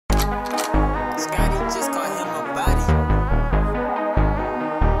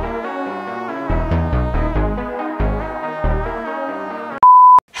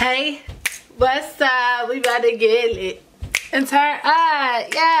Hey, what's up? We about to get lit and turn up,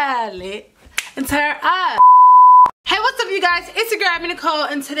 yeah, lit and turn up. Hey, what's up, you guys? It's your girl Nicole,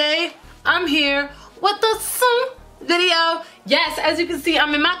 and today I'm here with the soon video. Yes, as you can see,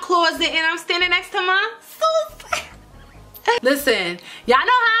 I'm in my closet and I'm standing next to my suits. Listen, y'all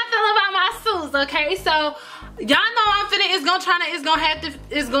know how I feel about my suits, okay? So y'all know I'm finna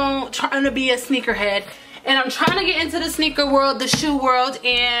it's gonna be a sneakerhead. And I'm trying to get into the sneaker world, the shoe world,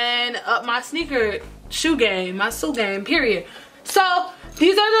 and up my shoe game, my shoe game, period. So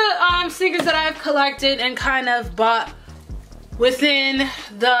these are the sneakers that I've collected and kind of bought within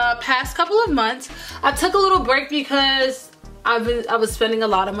the past couple of months. I took a little break because I was spending a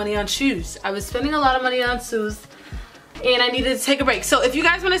lot of money on shoes. I was spending a lot of money on shoes, and I needed to take a break. So if you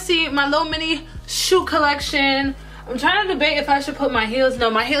guys want to see my little mini shoe collection, I'm trying to debate if I should put my heels. No,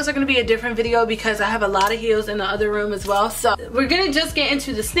 my heels are going to be a different video because I have a lot of heels in the other room as well. So we're going to just get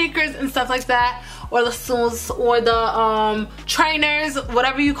into the sneakers and stuff like that, or the shoes, or the trainers,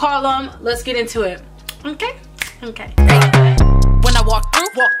 whatever you call them. Let's get into it. Okay? Okay. When I walk through,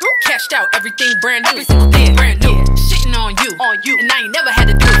 cashed out, everything brand new, brand new. Shitting on you, and I ain't never had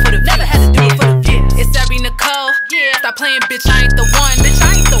to do it for the views. It's every Nicole, yeah. Stop playing, bitch, I ain't the one, bitch,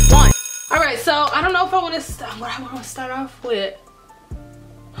 I ain't the one. Alright, so I don't know if I want to what I want to start off with.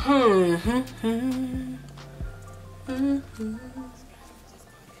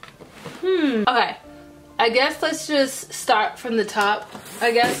 Okay, I guess let's just start from the top,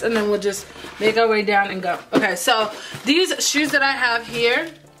 I guess, and then we'll just make our way down and go. Okay, so these shoes that I have here,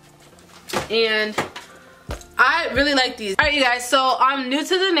 and I really like these. Alright, you guys, so I'm new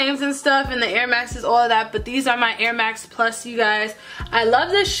to the names and stuff and the Air Maxes, all of that, but these are my Air Max Plus, you guys. I love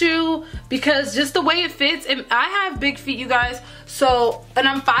this shoe because just the way it fits, and I have big feet, you guys, so, and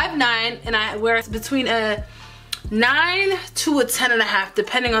I'm 5'9", and I wear between a 9 to a 10.5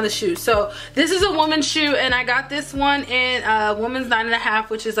 depending on the shoe. So this is a woman's shoe, and I got this one in a woman's 9.5,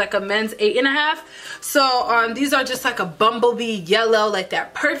 which is like a men's 8.5. So these are just like a bumblebee yellow, like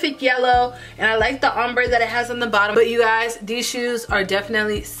that perfect yellow, and I like the ombre that it has on the bottom. But you guys, these shoes are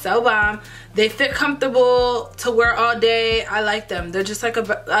definitely so bomb. They fit comfortable to wear all day. I like them. They're just like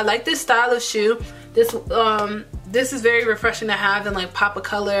I like this style of shoe. This is very refreshing to have and like pop of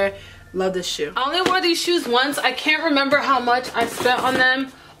color. Love this shoe. I only wore these shoes once. I can't remember how much I spent on them,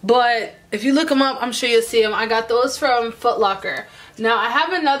 but if you look them up, I'm sure you'll see them. I got those from Foot Locker. Now I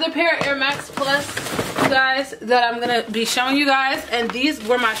have another pair of Air Max Plus, you guys, that I'm gonna be showing you guys, and these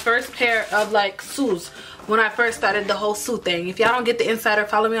were my first pair of like shoes when I first started the whole shoe thing. If y'all don't get the insider,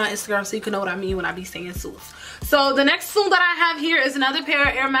 follow me on Instagram so you can know what I mean when I be saying shoes. So the next shoe that I have here is another pair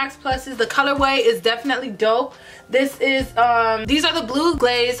of Air Max Pluses. The colorway is definitely dope. This is these are the blue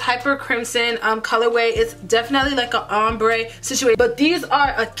glaze hyper crimson colorway. It's definitely like an ombre situation, but these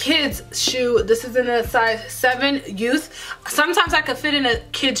are a kid's shoe. This is in a size 7 youth. Sometimes I could fit in a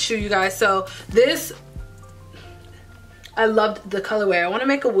kid's shoe, you guys. So this, I loved the colorway. I want to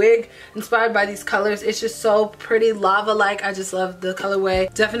make a wig inspired by these colors. It's just so pretty, lava-like. I just love the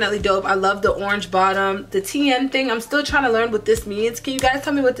colorway. Definitely dope. I love the orange bottom. The TN thing, I'm still trying to learn what this means. Can you guys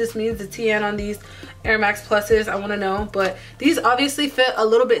tell me what this means, the TN on these Air Max Pluses? I want to know. But these obviously fit a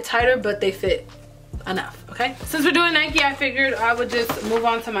little bit tighter, but they fit enough, okay? Since we're doing Nike, I figured I would just move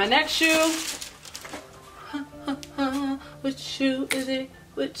on to my next shoe. Which shoe is it?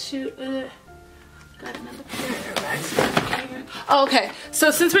 Which shoe is it? Got another pair of Air Maxes. Oh, okay,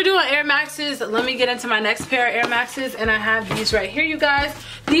 so since we're doing Air Maxes, let me get into my next pair of Air Maxes, and I have these right here, you guys.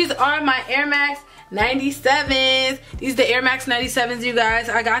 These are my Air Max 97s. These are the Air Max 97s, you guys.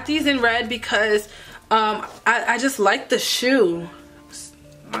 I got these in red because I just like the shoe.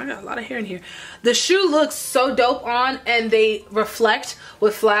 I got a lot of hair in here. The shoe looks so dope on, and they reflect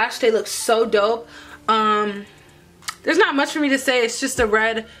with flash. They look so dope. There's not much for me to say. It's just a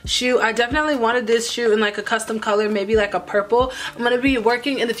red shoe. I definitely wanted this shoe in like a custom color, maybe like a purple. I'm gonna be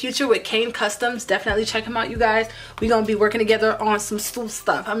working in the future with Kane Customs. Definitely check him out, you guys. We're gonna be working together on some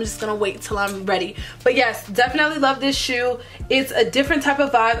stuff. I'm just gonna wait till I'm ready. But yes, definitely love this shoe. It's a different type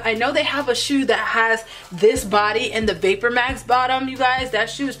of vibe. I know they have a shoe that has this body and the Vapor Max bottom, you guys. That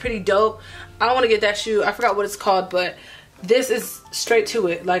shoe is pretty dope. I want to get that shoe. I forgot what it's called, but this is straight to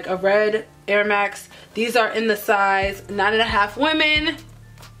it, like a red Air Max. These are in the size 9.5 women.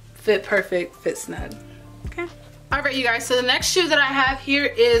 Fit perfect, fit snug. Okay. Alright, you guys, so the next shoe that I have here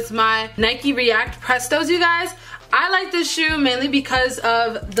is my Nike React Prestos, you guys. I like this shoe mainly because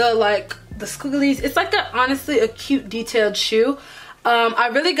of the squigglies. It's like honestly a cute detailed shoe. I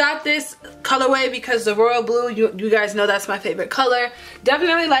really got this colorway because the royal blue, you guys know that's my favorite color.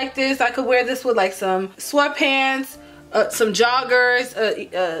 Definitely like this. I could wear this with like some sweatpants, some joggers,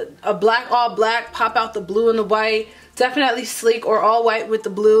 a black all black, pop out the blue and the white. Definitely sleek or all white with the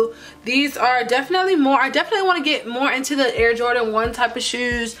blue. These are definitely more, I definitely want to get more into the Air Jordan 1 type of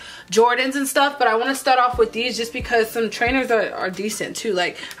shoes, Jordans and stuff, but I want to start off with these just because some trainers are decent too.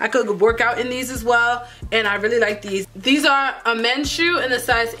 Like I could work out in these as well, and I really like these. These are a men's shoe in the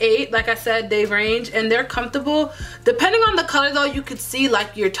size 8. Like I said, they range and they're comfortable. Depending on the color though, you could see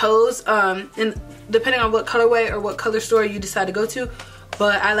like your toes, and depending on what colorway or what color store you decide to go to.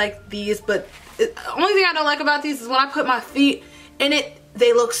 But I like these, but the only thing I don't like about these is when I put my feet in it,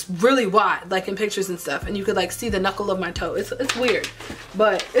 they look really wide, like in pictures and stuff, and you could like see the knuckle of my toe. It's weird,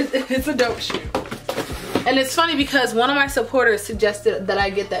 but it's a dope shoe. And it's funny because one of my supporters suggested that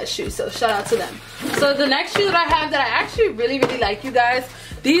I get that shoe, so shout out to them. So the next shoe that I have that I actually really like, you guys,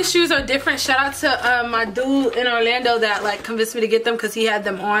 these shoes are different. Shout out to my dude in Orlando that like convinced me to get them because he had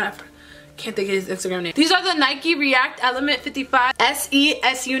them on. Can't think of his Instagram name. These are the Nike React Element 55 SE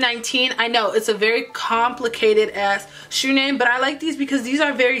SU19. I know it's a very complicated ass shoe name, but I like these because these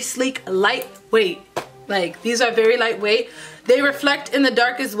are very sleek, lightweight. Like these are very lightweight. They reflect in the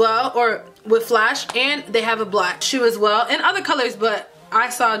dark as well, or with flash, and they have a black shoe as well and other colors, but I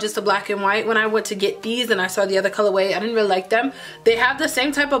saw just a black and white when I went to get these, and I saw the other colorway. I didn't really like them. They have the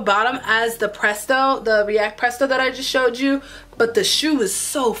same type of bottom as the Presto, the React Presto that I just showed you, but the shoe is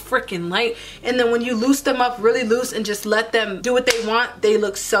so freaking light. And then when you loose them up really loose and just let them do what they want, they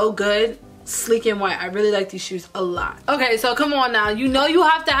look so good. Sleek and white. I really like these shoes a lot. Okay, so come on now. You know you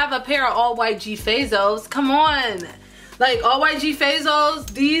have to have a pair of all white G Fazos. Come on. Like all white G Fazos,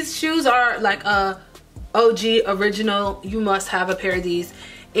 these shoes are like a OG original. You must have a pair of these,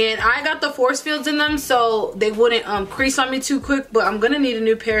 and I got the force fields in them so they wouldn't crease on me too quick, but I'm gonna need a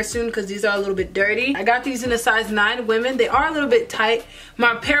new pair soon because these are a little bit dirty. I got these in a size 9 women. They are a little bit tight.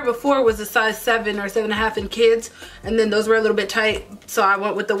 My pair before was a size 7 or 7.5 in kids, and then those were a little bit tight, so I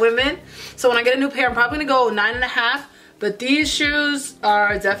went with the women. So when I get a new pair, I'm probably gonna go 9.5. But these shoes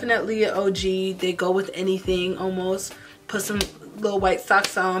are definitely an OG. They go with anything almost. Put some little white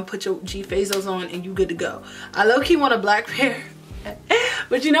socks on, put your G Fazos on, and you good to go. I low-key want a black pair.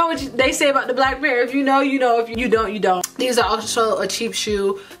 But you know what they say about the black pair. If you know, you know. If you don't, you don't. These are also a cheap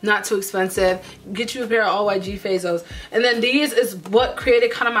shoe, not too expensive. Get you a pair of all white G Fazos. And then these is what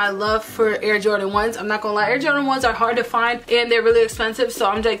created kind of my love for Air Jordan 1s. I'm not gonna lie, Air Jordan 1s are hard to find and they're really expensive. So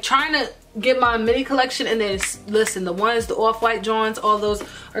I'm like trying to get my mini collection, and then listen, the ones, the off-white Johns, all those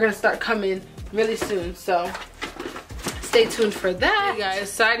are gonna start coming really soon. So stay tuned for that. Hey guys,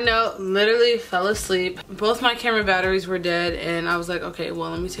 side note, literally fell asleep. Both my camera batteries were dead, and I was like, okay,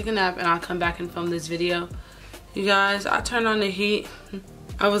 well, let me take a nap and I'll come back and film this video. You guys, I turned on the heat.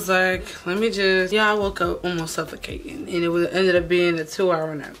 I was like, let me just, I woke up almost suffocating, and it ended up being a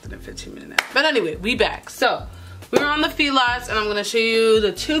 2-hour nap than a 15-minute nap. But anyway, we back. So we were on the feedlots, and I'm gonna show you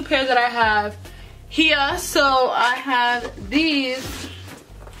the 2 pairs that I have here. So I have these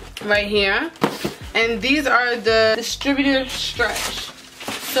right here. And these are the distributor stretch.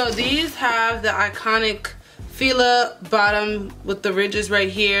 So these have the iconic Fila bottom with the ridges right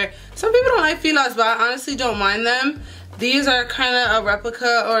here. Some people don't like Filas, but I honestly don't mind them. These are kind of a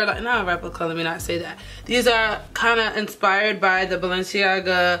replica, or like, not a replica, let me not say that. These are kind of inspired by the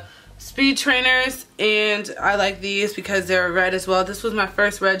Balenciaga speed trainers, and I like these because they're red as well. This was my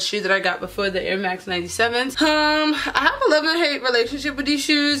first red shoe that I got before the Air Max 97s. I have a love and hate relationship with these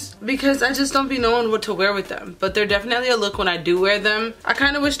shoes because I just don't be knowing what to wear with them, but they're definitely a look when I do wear them. I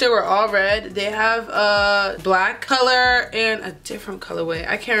kind of wish they were all red. They have a black color and a different colorway.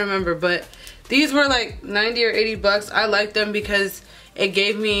 I can't remember, but these were like 90 or 80 bucks. I like them because it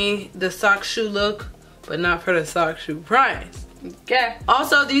gave me the sock shoe look, but not for the sock shoe price. Okay.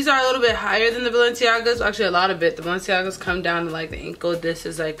 Also, these are a little bit higher than the Balenciagas. Actually, a lot of it. The Balenciagas come down to like the ankle. This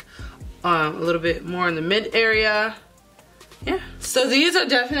is like a little bit more in the mid area. Yeah. So these are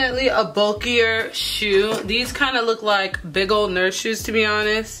definitely a bulkier shoe. These kind of look like big old nurse shoes, to be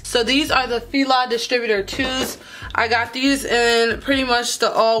honest. So these are the Fila Distributor 2s. I got these in pretty much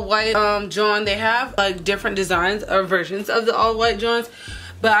the all white John. They have like different designs or versions of the all white Johns.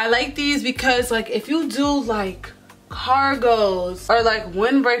 But I like these because like if you do like cargos or like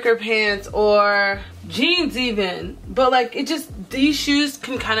windbreaker pants or jeans even, but like it just, these shoes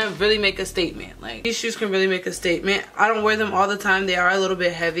can kind of really make a statement. Like these shoes can really make a statement. I don't wear them all the time. They are a little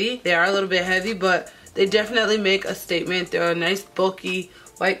bit heavy. But they definitely make a statement. They're a nice bulky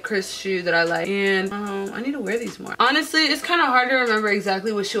white crisp shoe that I like, and I need to wear these more. Honestly, it's kind of hard to remember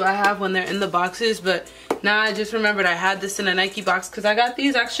exactly what shoe I have when they're in the boxes, but now I just remembered I had this in a Nike box because I got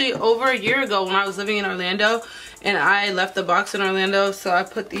these actually over a year ago when I was living in Orlando, and I left the box in Orlando, so I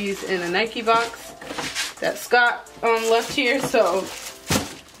put these in a Nike box. that Scott left here, so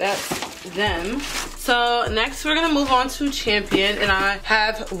that's them. So next we're gonna move on to Champion, and I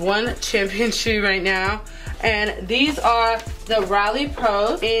have one Champion shoe right now, and these are the Raleigh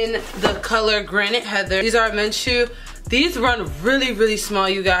Pros in the color Granite Heather. These are a men's shoe. These run really small,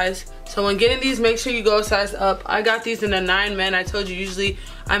 you guys. So when getting these, make sure you go a size up. I got these in a 9 men. I told you usually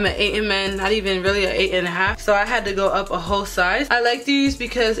I'm an 8 in men, not even really an 8.5. So I had to go up a whole size. I like these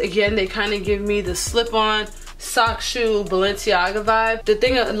because again, they kind of give me the slip-on sock shoe Balenciaga vibe. The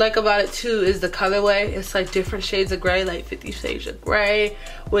thing I like about it too is the colorway. It's like different shades of gray, like 50 shades of gray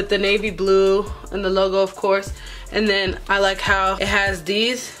with the navy blue and the logo, of course. And then I like how it has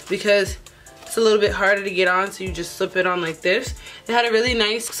these because it's a little bit harder to get on, so you just slip it on like this. It had a really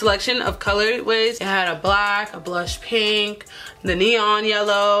nice selection of colorways. It had a black, a blush pink, the neon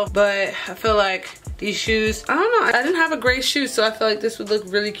yellow, but I feel like these shoes, I don't know, I didn't have a gray shoe, so I feel like this would look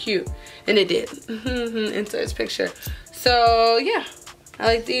really cute, and it did. Insert this picture. So yeah, I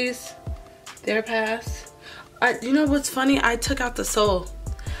like these. They're pass. You know what's funny? I took out the sole.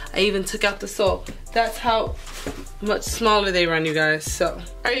 I even took out the sole. That's how much smaller they run, you guys. So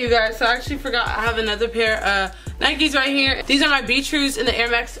alright, you guys, so I actually forgot I have another pair of Nikes right here. These are my Beach Shoes in the Air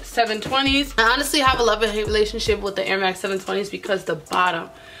Max 720s. I honestly have a love and hate relationship with the Air Max 720s because the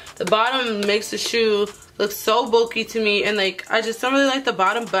bottom makes the shoe look so bulky to me, and like I just don't really like the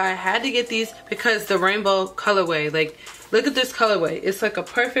bottom, but I had to get these because the rainbow colorway. Like, look at this colorway. It's like a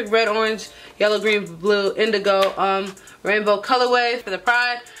perfect red, orange, yellow, green, blue, indigo rainbow colorway for the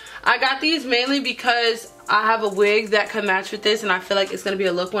Pride. I got these mainly because I have a wig that can match with this, and I feel like it's gonna be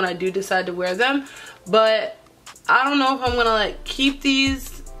a look when I do decide to wear them. But I don't know if I'm gonna like keep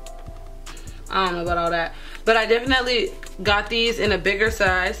these. I don't know about all that, but I definitely got these in a bigger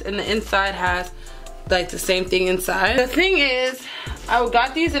size, and the inside has like the same thing inside. The thing is, I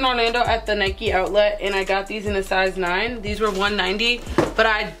got these in Orlando at the Nike outlet, and I got these in a size 9. These were $190, but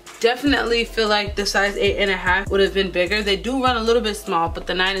I definitely feel like the size 8.5 would have been bigger. They do run a little bit small, but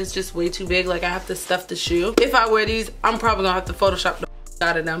the 9 is just way too big. Like, I have to stuff the shoe. If I wear these, I'm probably gonna have to Photoshop the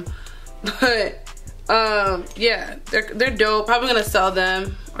out of them. But yeah, they're dope. Probably gonna sell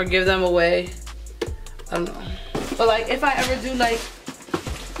them or give them away. I don't know. But like, if I ever do like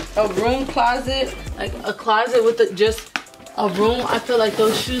a room closet, like a closet with just a room, I feel like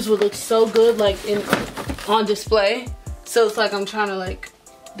those shoes would look so good like on display. So it's like I'm trying to like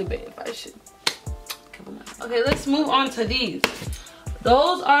debate if I should. Okay, let's move on to these.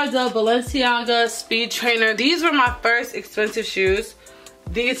 Those are the Balenciaga Speed Trainer. These were my first expensive shoes.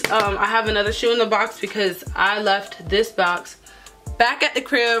 These I have another shoe in the box because I left this box back at the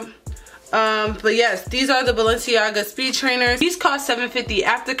crib. But yes, these are the Balenciaga Speed Trainers. These cost $7.50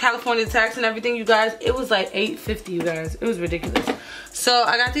 after California tax and everything, you guys. It was like $8.50, you guys. It was ridiculous. So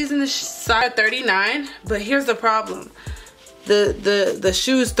I got these in the size 39, but here's the problem. The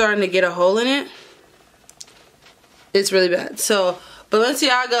shoe is starting to get a hole in it. It's really bad. So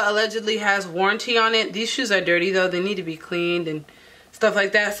Balenciaga allegedly has warranty on it. These shoes are dirty though. They need to be cleaned and stuff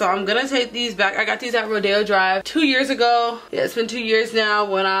like that. So I'm gonna take these back. I got these at Rodeo Drive 2 years ago. Yeah, it's been 2 years now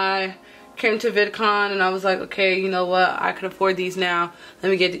when I came to VidCon, and I was like, okay, you know what, I can afford these now.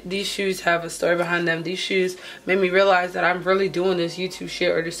 Let me get these shoes. Have a story behind them. These shoes made me realize that I'm really doing this YouTube shit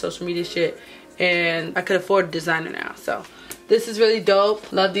or this social media shit, and I could afford a designer now. So this is really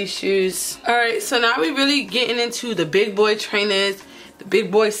dope. Love these shoes. All right, so now we really getting into the big boy trainers, the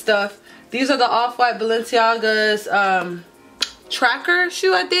big boy stuff. These are the off-white Balenciaga's tracker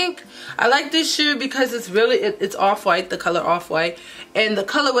shoe, I think. I like this shoe because it's really, it's off-white, the color off-white, and the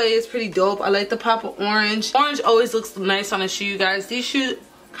colorway is pretty dope. I like the pop of orange. Orange always looks nice on a shoe, you guys. These shoes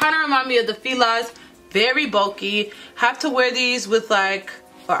kind of remind me of the Fila's. Very bulky. Have to wear these with like,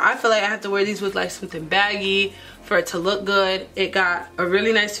 or I feel like I have to wear these with like something baggy for it to look good. It got a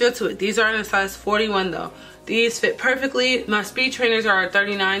really nice feel to it. These are in a size 41 though. These fit perfectly. My Speed Trainers are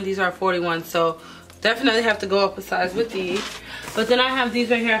 39. These are 41, so definitely have to go up a size with these. But then I have these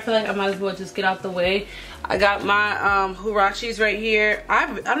right here. I feel like I might as well just get out the way. I got my Huaraches right here. I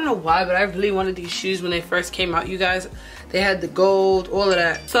don't know why, but I really wanted these shoes when they first came out, you guys. They had the gold, all of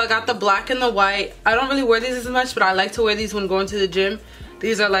that. So I got the black and the white. I don't really wear these as much, but I like to wear these when going to the gym.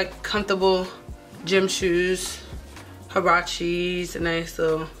 These are like comfortable gym shoes. Huaraches, a nice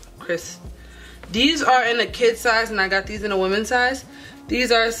little crisp. These are in a kid size, and I got these in a women's size. These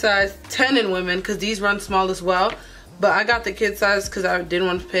are a size 10 in women because these run small as well. But I got the kid size because I didn't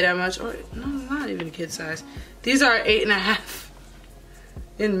want to pay that much. Or no, not even a kid size. These are 8.5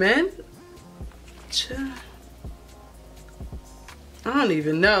 in men. I don't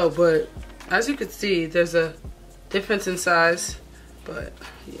even know, but as you can see, there's a difference in size. But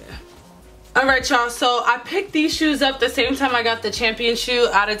yeah, Alright y'all, so I picked these shoes up the same time I got the Champion shoe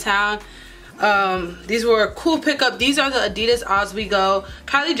out of town. These were a cool pickup. These are the Adidas As We Go.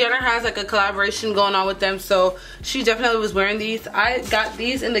 Kylie Jenner has like a collaboration going on with them, so she definitely was wearing these. I got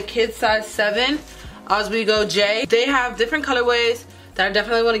these in the kids size 7, As We Go J. They have different colorways that I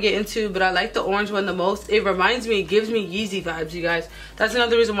definitely want to get into, but I like the orange one the most. It reminds me, it gives me Yeezy vibes, you guys. That's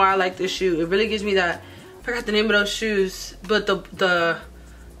another reason why I like this shoe. It really gives me that, I forgot the name of those shoes, but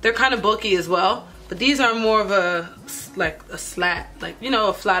they're kind of bulky as well. But these are more of a slat, like, you know,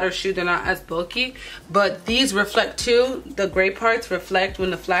 a flatter shoe. They're not as bulky, but these reflect too. The gray parts reflect when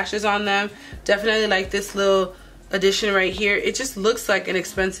the flash is on them. Definitely like this little addition right here. It just looks like an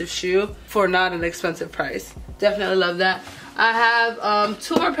expensive shoe for not an expensive price. Definitely love that. I have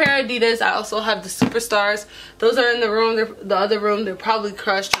 2 more pair of Adidas. I also have the Superstars. Those are in the room. The other room, they're probably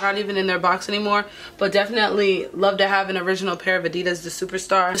crushed, not even in their box anymore. But definitely love to have an original pair of Adidas, the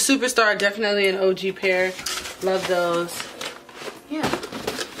Superstar. The Superstar, definitely an OG pair. Love those. Yeah.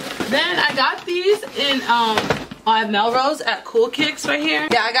 Then I got these in at Melrose at Cool Kicks right here.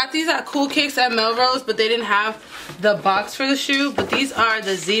 Yeah, I got these at Cool Kicks at Melrose, but they didn't have the box for the shoe. But these are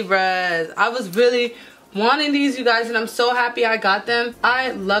the Zebras. I was really wanting these, you guys, and I'm so happy I got them.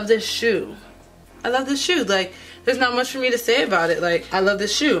 I love this shoe. I love this shoe. Like, there's not much for me to say about it. Like, I love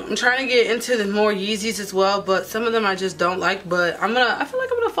this shoe. I'm trying to get into the more Yeezys as well, but some of them I just don't like. But I feel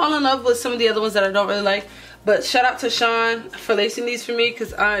like I'm gonna fall in love with some of the other ones that I don't really like. But shout out to Sean for lacing these for me,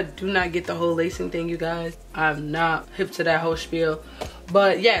 because I do not get the whole lacing thing, you guys. I'm not hip to that whole spiel.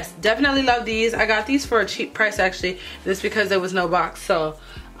 But yes, definitely love these. I got these for a cheap price actually. It's because there was no box, so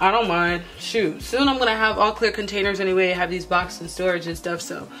I don't mind. Shoot, soon I'm gonna have all clear containers anyway. I have these boxes and storage and stuff.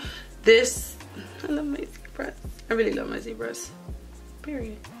 So this, I love my zebras. I really love my zebras.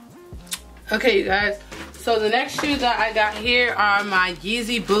 Period. Okay, you guys. So the next shoes that I got here are my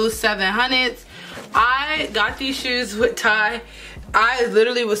Yeezy Boost 700s. I got these shoes with Ty. I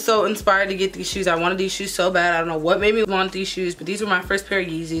literally was so inspired to get these shoes. I wanted these shoes so bad. I don't know what made me want these shoes, but these were my first pair of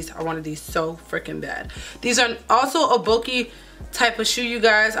Yeezys. I wanted these so freaking bad. These are also a bulky type of shoe, you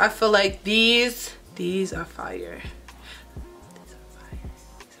guys. I feel like these are fire.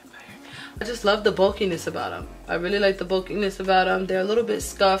 I just love the bulkiness about them. I really like the bulkiness about them. They're a little bit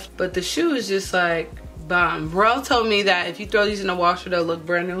scuffed, but the shoe is just like bomb. Bro told me that if you throw these in the washer, they'll look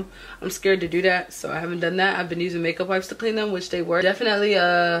brand new. I'm scared to do that, so I haven't done that. I've been using makeup wipes to clean them, which they were. Definitely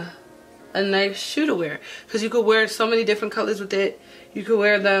a nice shoe to wear, because you could wear so many different colors with it. You could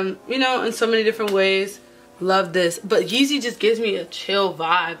wear them, you know, in so many different ways. Love this. But Yeezy just gives me a chill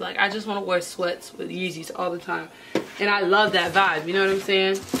vibe. Like, I just want to wear sweats with Yeezys all the time, and I love that vibe. You know what I'm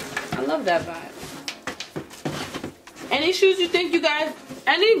saying? I love that vibe. Any shoes you think, you guys,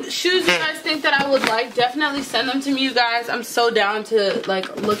 any shoes you guys think that I would like, definitely send them to me, you guys. I'm so down to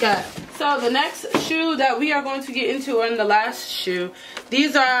like look at. So the next shoe that we are going to get into, and the last shoe,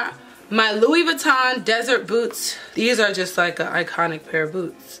 these are my Louis Vuitton Desert boots. These are just like an iconic pair of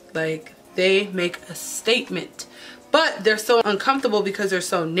boots. Like, they make a statement, but they're so uncomfortable because they're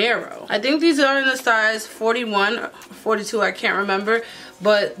so narrow. I think these are in the size 41 or 42, I can't remember.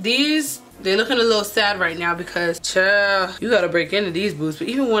 But these, they're looking a little sad right now because, child, you gotta break into these boots. But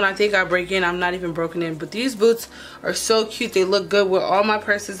even when I think I break in, I'm not even broken in. But these boots are so cute. They look good with all my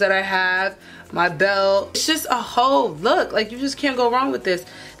purses that I have, my belt. It's just a whole look. Like, you just can't go wrong with this.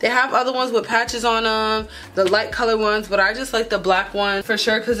 They have other ones with patches on them, the light color ones, but I just like the black one for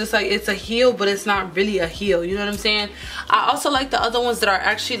sure, because it's like, it's a heel, but it's not really a heel. You know what I'm saying? I also like the other ones that are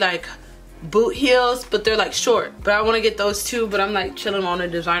actually like boot heels, but they're like short. But I want to get those too, but I'm like chilling on the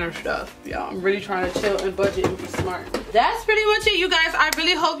designer stuff. Yeah, I'm really trying to chill and budget and be smart. That's pretty much it, you guys. I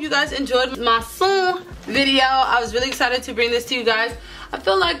really hope you guys enjoyed my soon video. I was really excited to bring this to you guys. I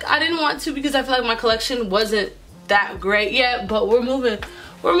feel like I didn't want to, because I feel like my collection wasn't that great yet, but we're moving up.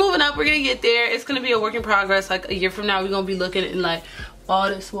 We're gonna get there. It's gonna be a work in progress. Like a year from now, we're gonna be looking at like, all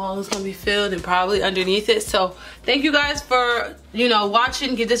this wall is gonna be filled and probably underneath it. So thank you guys for, you know,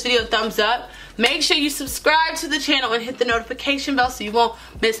 watching. Give this video a thumbs up. Make sure you subscribe to the channel and hit the notification bell so you won't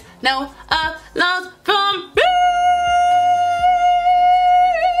miss no uploads from me.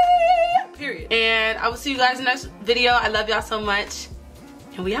 Period. And I will see you guys in the next video. I love y'all so much,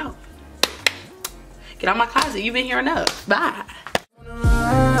 and we out. Get out my closet. You've been here enough. Bye.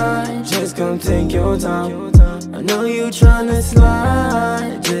 Just come take your time. I know you tryna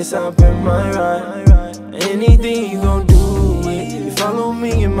slide. Just hop in my ride. Anything you gon' do it. You follow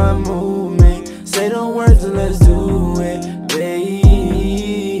me in my movement. Say the words and let's do it,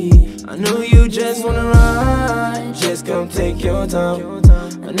 babe. I know you just wanna ride. Just come take your time.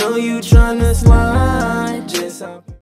 I know you tryna slide. Just hop